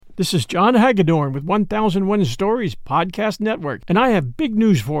This is John Hagedorn with 1001 Stories Podcast Network, and I have big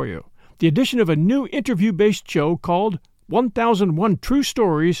news for you. The addition of a new interview-based show called 1001 True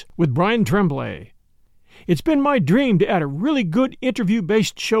Stories with Brian Tremblay. It's been my dream to add a really good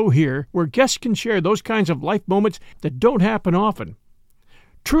interview-based show here where guests can share those kinds of life moments that don't happen often.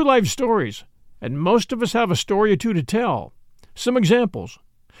 True life stories, and most of us have a story or two to tell. Some examples.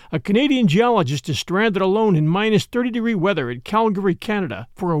 A Canadian geologist is stranded alone in minus 30-degree weather in Calgary, Canada,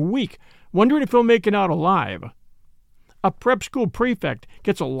 for a week, wondering if he'll make it out alive. A prep school prefect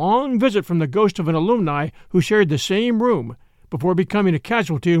gets a long visit from the ghost of an alumni who shared the same room before becoming a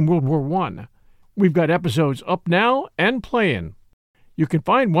casualty in World War I. We've got episodes up now and playing. You can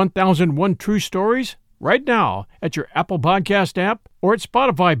find 1001 True Stories right now at your Apple Podcast app or at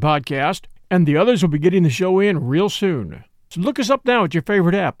Spotify Podcast, and the others will be getting the show in real soon. So look us up now at your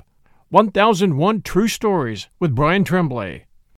favorite app. 1001 True Stories with Brian Tremblay.